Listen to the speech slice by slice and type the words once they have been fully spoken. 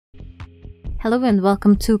Hello and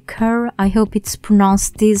welcome to KUR. I hope it's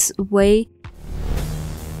pronounced this way.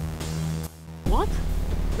 What?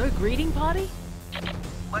 No greeting party?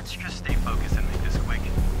 Let's just stay focused and make this quick.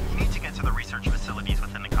 You need to get to the research facilities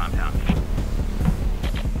within the compound.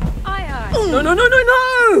 Aye. No! No! No.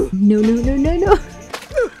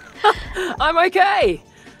 I'm okay!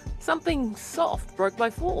 Something soft broke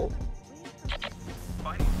my fall.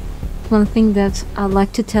 One thing that I'd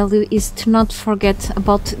like to tell you is to not forget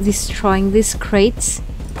about destroying these crates.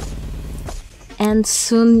 And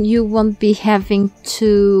soon you won't be having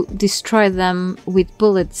to destroy them with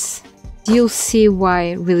bullets. You'll see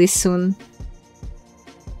why really soon.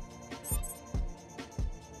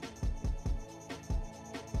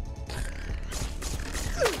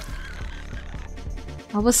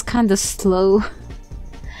 I was kinda slow.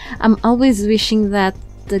 I'm always wishing that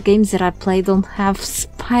the games that I play don't have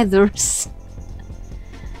spiders.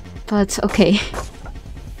 But okay.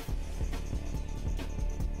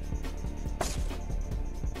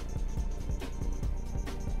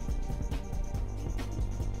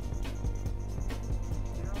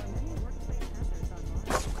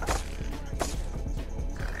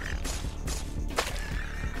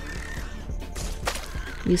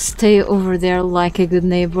 You stay over there like a good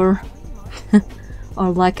neighbor.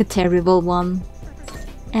 Or like a terrible one.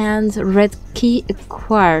 And red key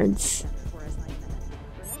acquired.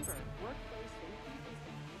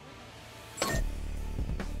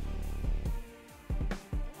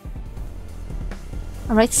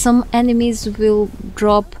 Alright, some enemies will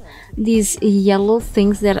drop these yellow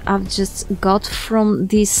things that I've just got from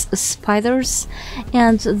these spiders,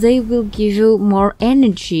 and they will give you more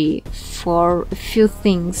energy for a few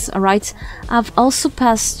things. Alright, I've also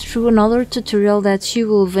passed through another tutorial that you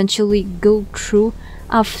will eventually go through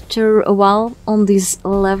after a while on this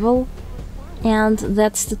level, and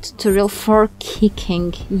that's the tutorial for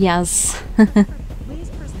kicking. Yes.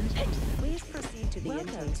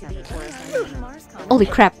 Holy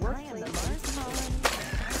crap.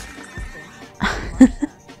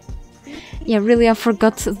 Yeah, really, I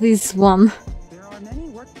forgot this one. There are many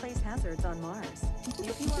workplace hazards on Mars.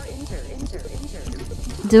 If you are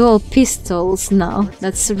injured. Dual pistols now.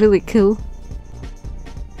 That's really cool.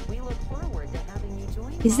 We look forward to having you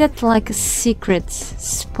join. Is that like a secret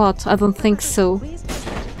spot? I don't think so.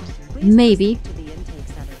 Maybe. To the intake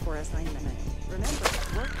center for assignment. Remember,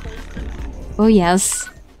 workplace. Oh yes.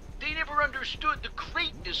 They never understood the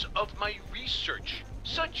greatness of my research.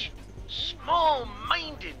 Such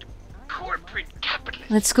small-minded corporate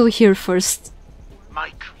capitalists. Let's go here first.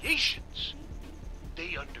 My creations.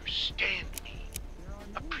 They understand me.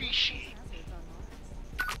 Appreciate me.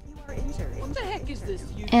 What the heck is this?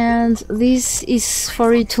 And this is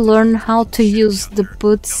for you to learn how to use the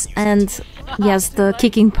boots and, yes, the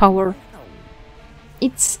kicking power.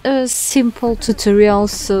 It's a simple tutorial,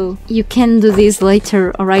 so you can do this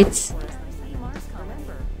later, alright?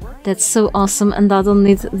 That's so awesome, and I don't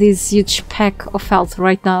need this huge pack of health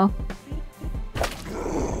right now.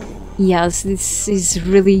 Yes, this is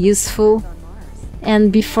really useful.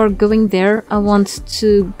 And before going there, I want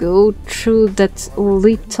to go through that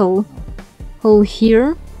little hole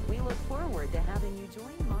here. We look forward to having you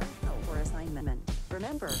join Mars for assignment.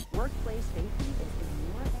 Remember, workplace safety is in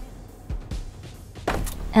your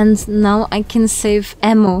hands. And now I can save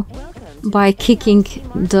ammo by kicking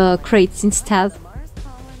the crates instead. Mars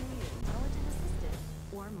colony intelligence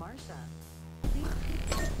assistant or Marsha.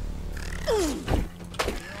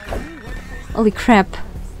 Holy crap. If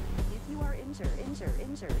you are injured. We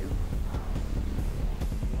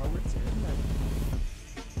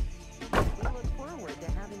look forward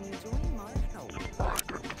to having you join Mars Health.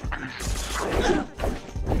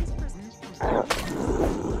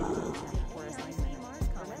 For assignment. Mars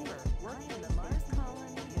colony. Work in the Mars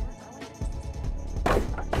colony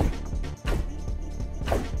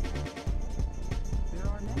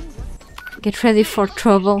intelligence. Get ready for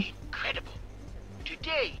trouble. Incredible.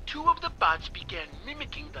 Today, 2 of the bots began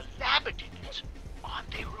mimicking the lab attendants on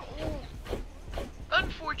their own.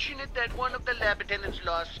 Unfortunate that one of the lab attendants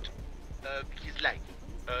lost his life.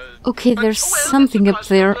 Okay, But, there's oh well, something that's up a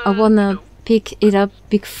there. cost I of, wanna pick it up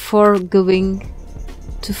before going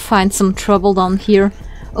to find some trouble down here.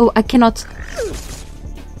 Oh, I cannot.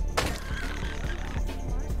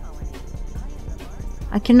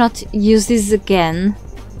 I cannot use this again.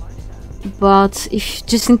 But if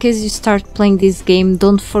just in case you start playing this game,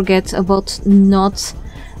 don't forget about not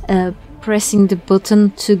pressing the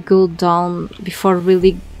button to go down before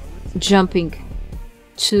really jumping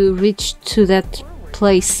to reach to that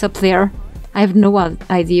place up there. I have no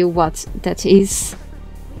idea what that is.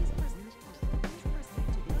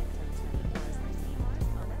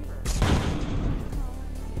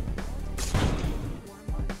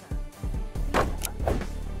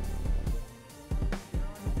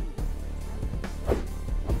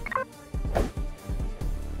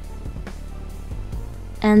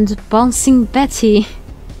 and Bouncing Betty.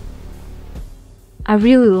 I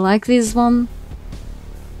really like this one,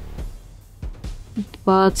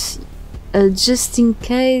 but just in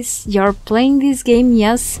case you're playing this game,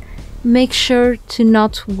 yes, make sure to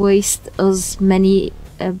not waste as many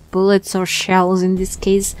bullets or shells in this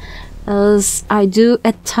case as I do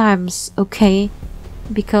at times, okay?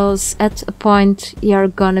 Because at a point you're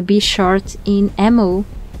gonna be short in ammo.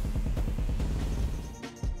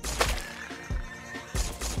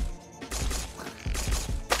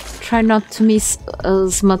 Try not to miss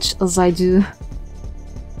as much as I do.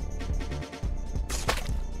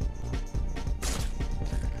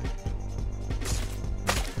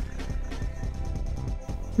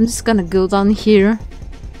 I'm just gonna go down here.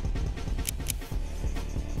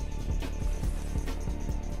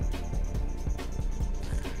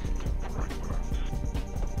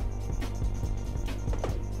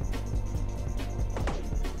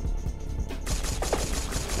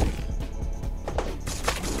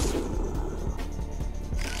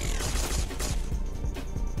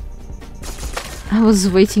 I was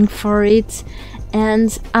waiting for it,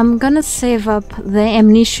 and I'm gonna save up the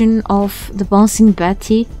ammunition of the Bouncing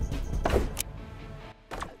Betty.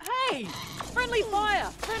 Hey! Friendly fire!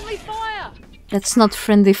 Friendly fire! That's not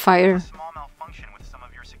friendly fire. A small malfunction with some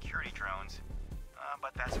of your security drones,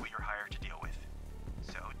 but that's what you're hired to deal with.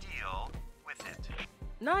 So deal with it.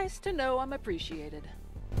 Nice to know I'm appreciated.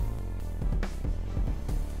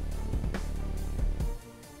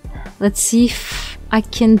 Let's see if I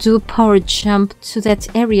can do a power jump to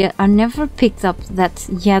that area. I never picked up that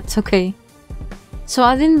yet, okay. So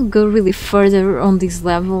I didn't go really further on this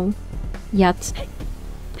level yet.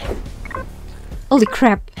 Holy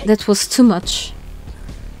crap, that was too much.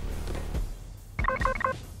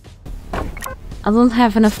 I don't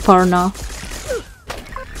have enough power now.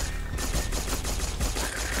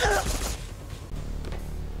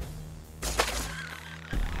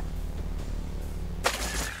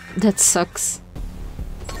 That sucks.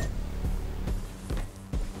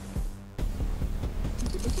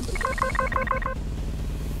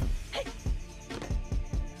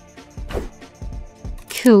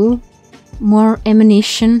 Cool. More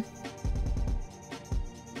ammunition.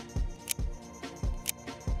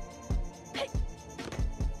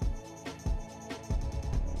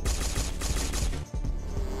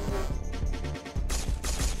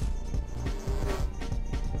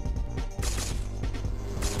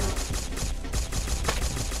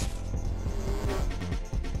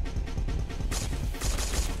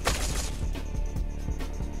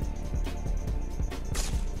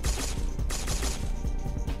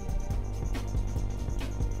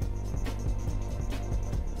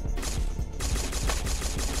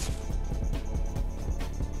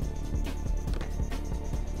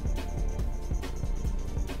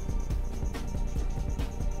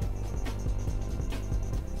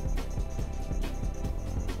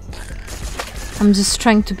 I'm just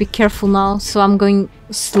trying to be careful now, so I'm going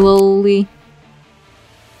slowly.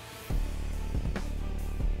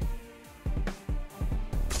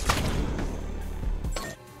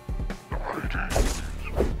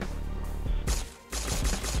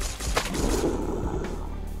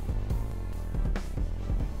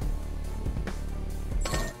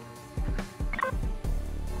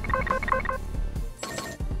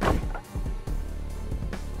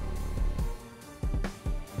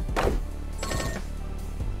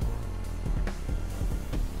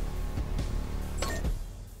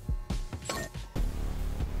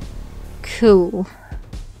 Cool.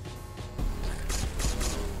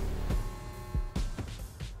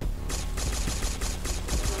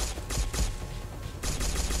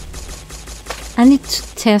 I need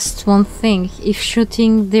to test one thing, if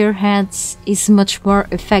shooting their heads is much more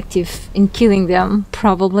effective in killing them,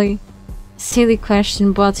 probably. Silly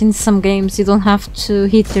question, but in some games you don't have to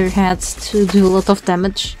hit their heads to do a lot of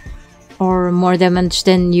damage, or more damage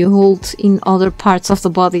than you hold in other parts of the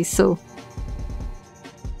body, so...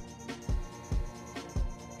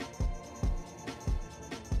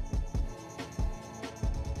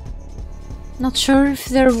 Not sure if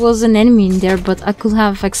there was an enemy in there, but I could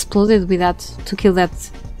have exploded with that to kill that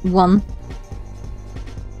one.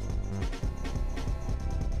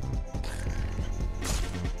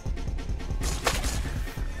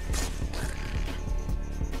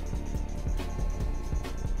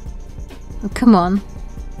 Oh, come on.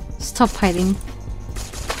 Stop hiding.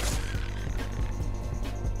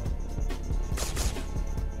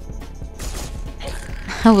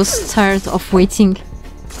 I was tired of waiting.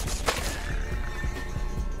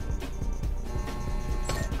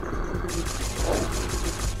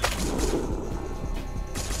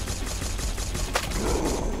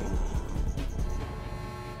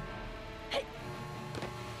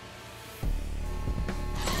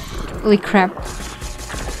 Holy crap.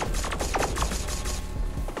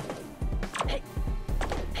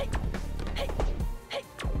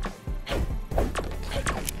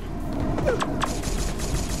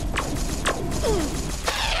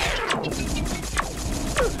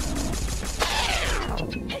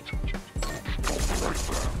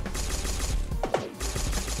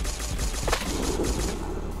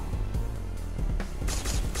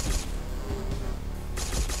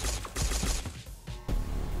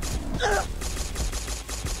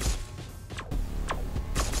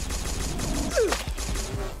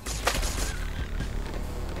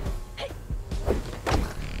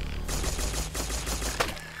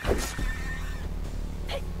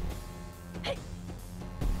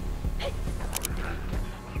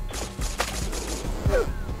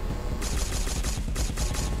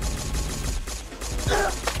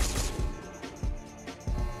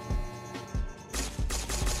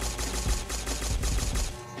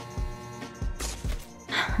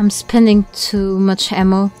 I'm spending too much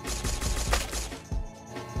ammo.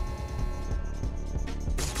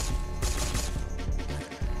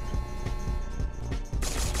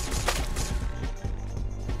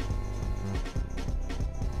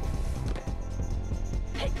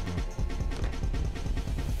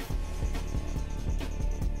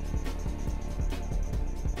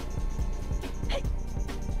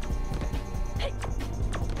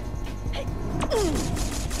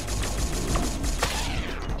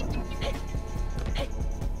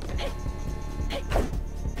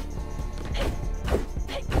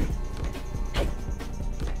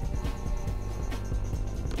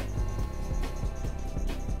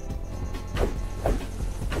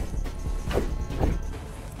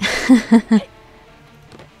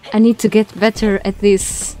 I need to get better at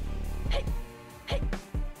this.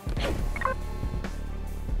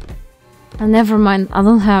 Never mind, I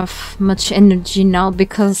don't have much energy now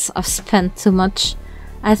because I've spent too much.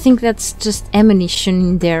 I think that's just ammunition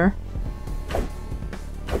in there.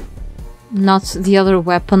 Not the other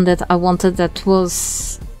weapon that I wanted that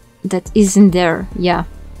is in there, yeah.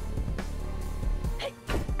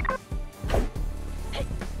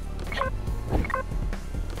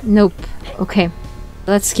 Nope. Okay.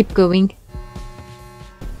 Let's keep going.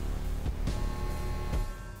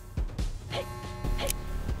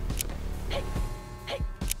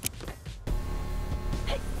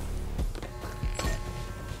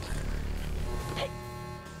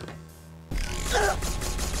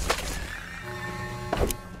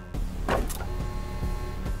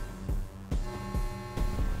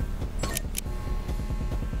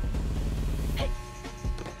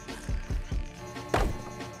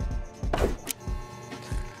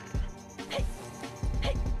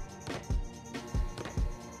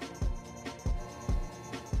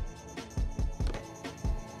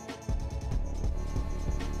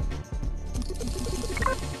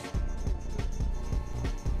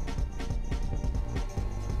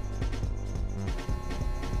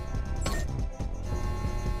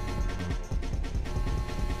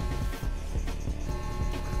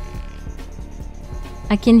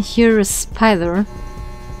 I can hear a spider.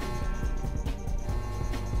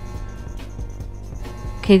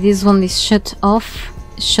 Okay, this one is shut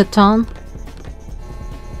on.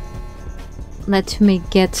 Let me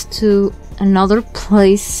get to another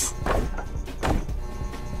place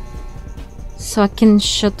so I can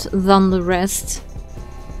shut down the rest.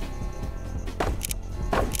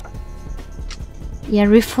 Yeah,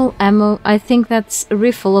 rifle ammo. I think that's a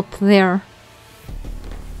rifle up there.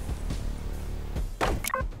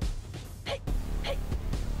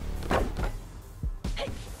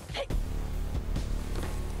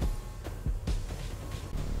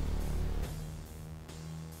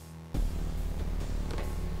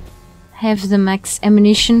 Have the max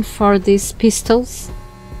ammunition for these pistols.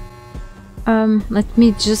 Let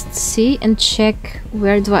me just see and check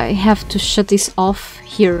where do I have to shut this off.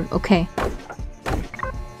 Here, okay.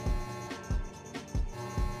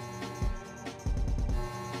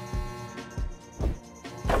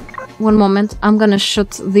 One moment, I'm gonna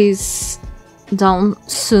shut this down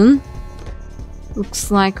soon.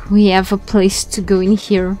 Looks like we have a place to go in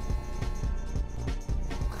here.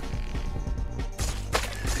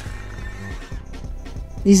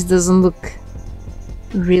 This doesn't look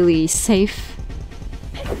really safe.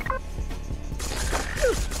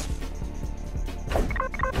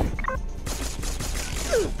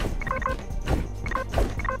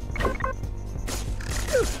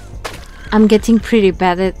 I'm getting pretty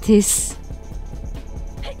bad at this.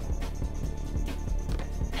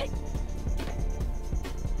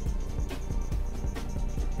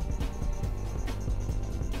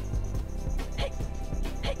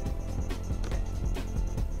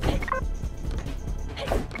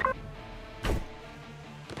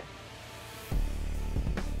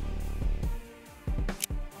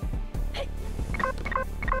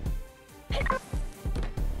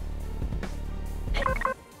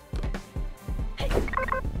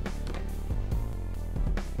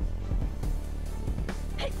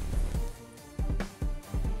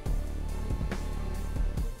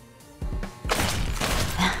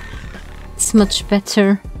 It's much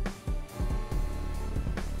better.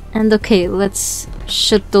 And okay, let's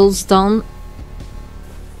shut those down.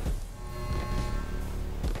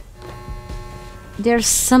 There's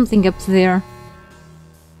something up there.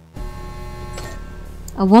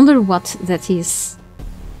 I wonder what that is.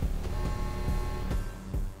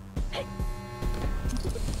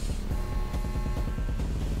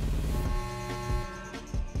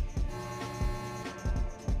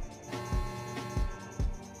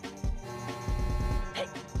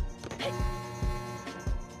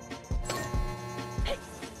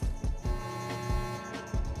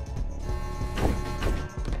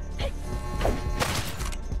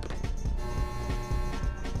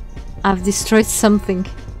 I've destroyed something.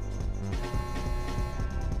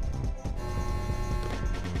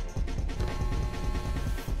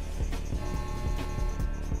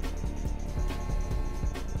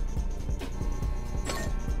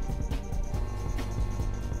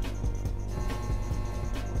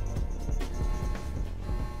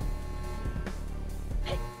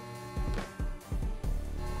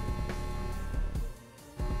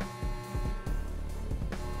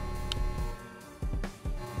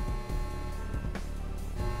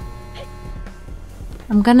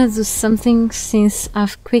 I'm gonna do something since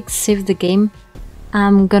I've quick saved the game.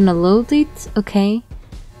 I'm gonna load it, okay?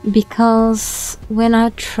 Because when I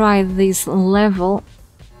tried this level,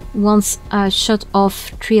 once I shut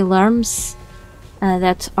off 3 alarms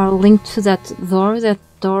that are linked to that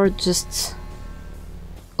door just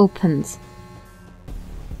opened.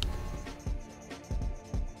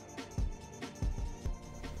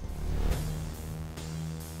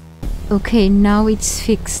 Okay, now it's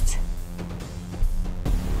fixed.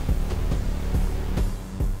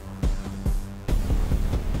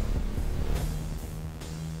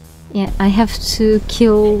 Yeah, I have to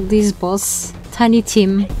kill this boss. Tiny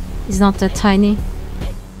team is not that tiny.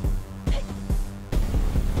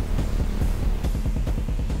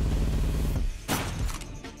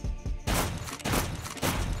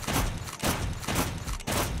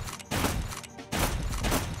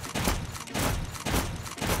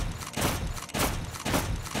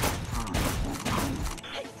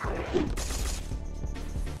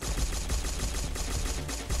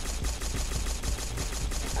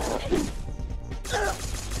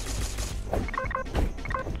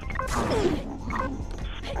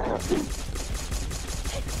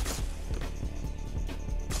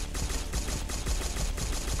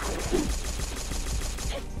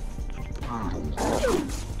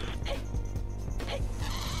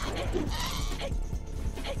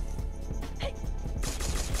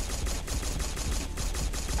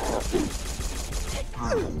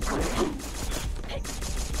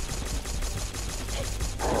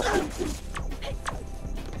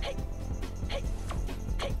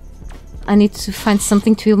 I need to find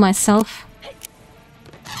something to heal myself.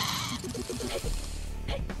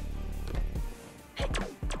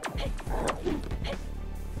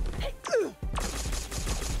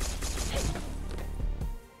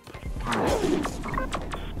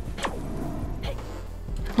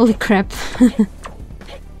 Holy crap.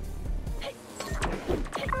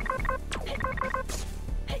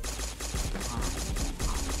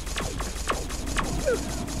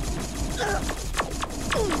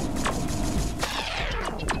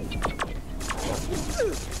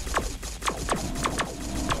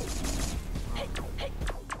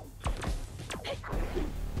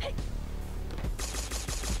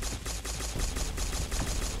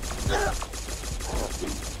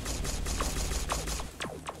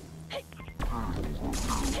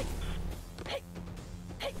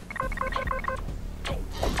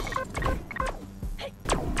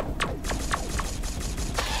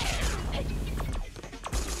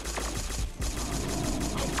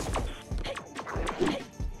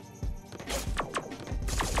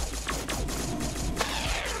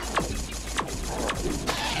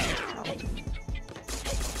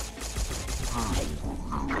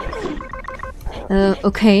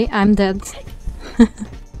 Okay, I'm dead.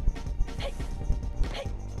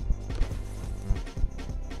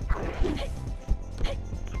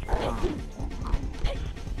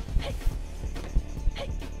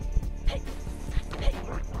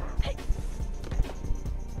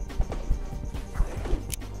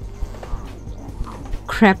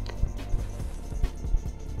 Crap.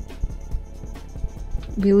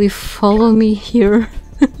 Will you follow me here?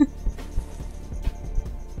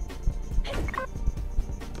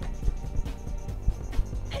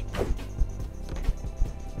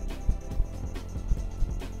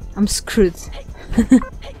 I'm screwed.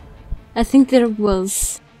 I think there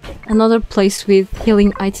was another place with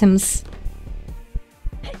healing items.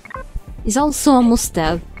 He's also almost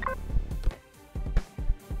dead.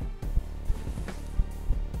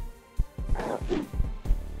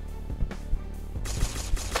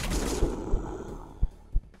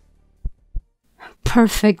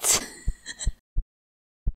 Perfect.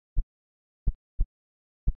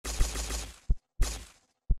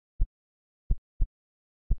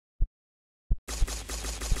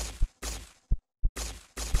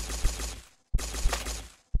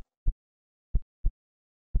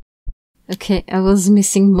 Okay, I was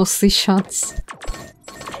missing mostly shots.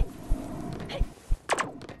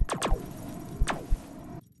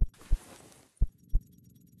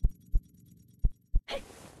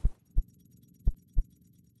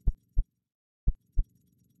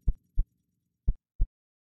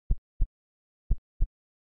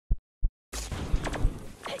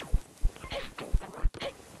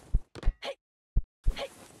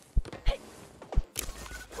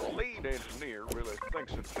 Lead engineer really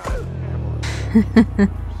thinks a giant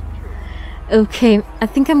hammer. Okay, I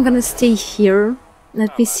think I'm gonna stay here.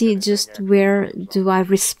 Let me see just where do I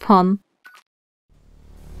respawn.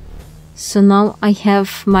 So now I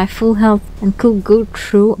have my full health and could go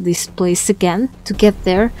through this place again to get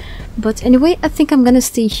there. But anyway, I think I'm gonna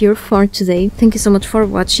stay here for today. Thank you so much for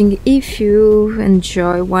watching. If you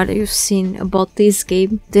enjoy what you've seen about this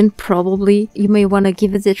game, then probably you may wanna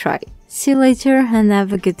give it a try. See you later and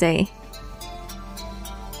have a good day.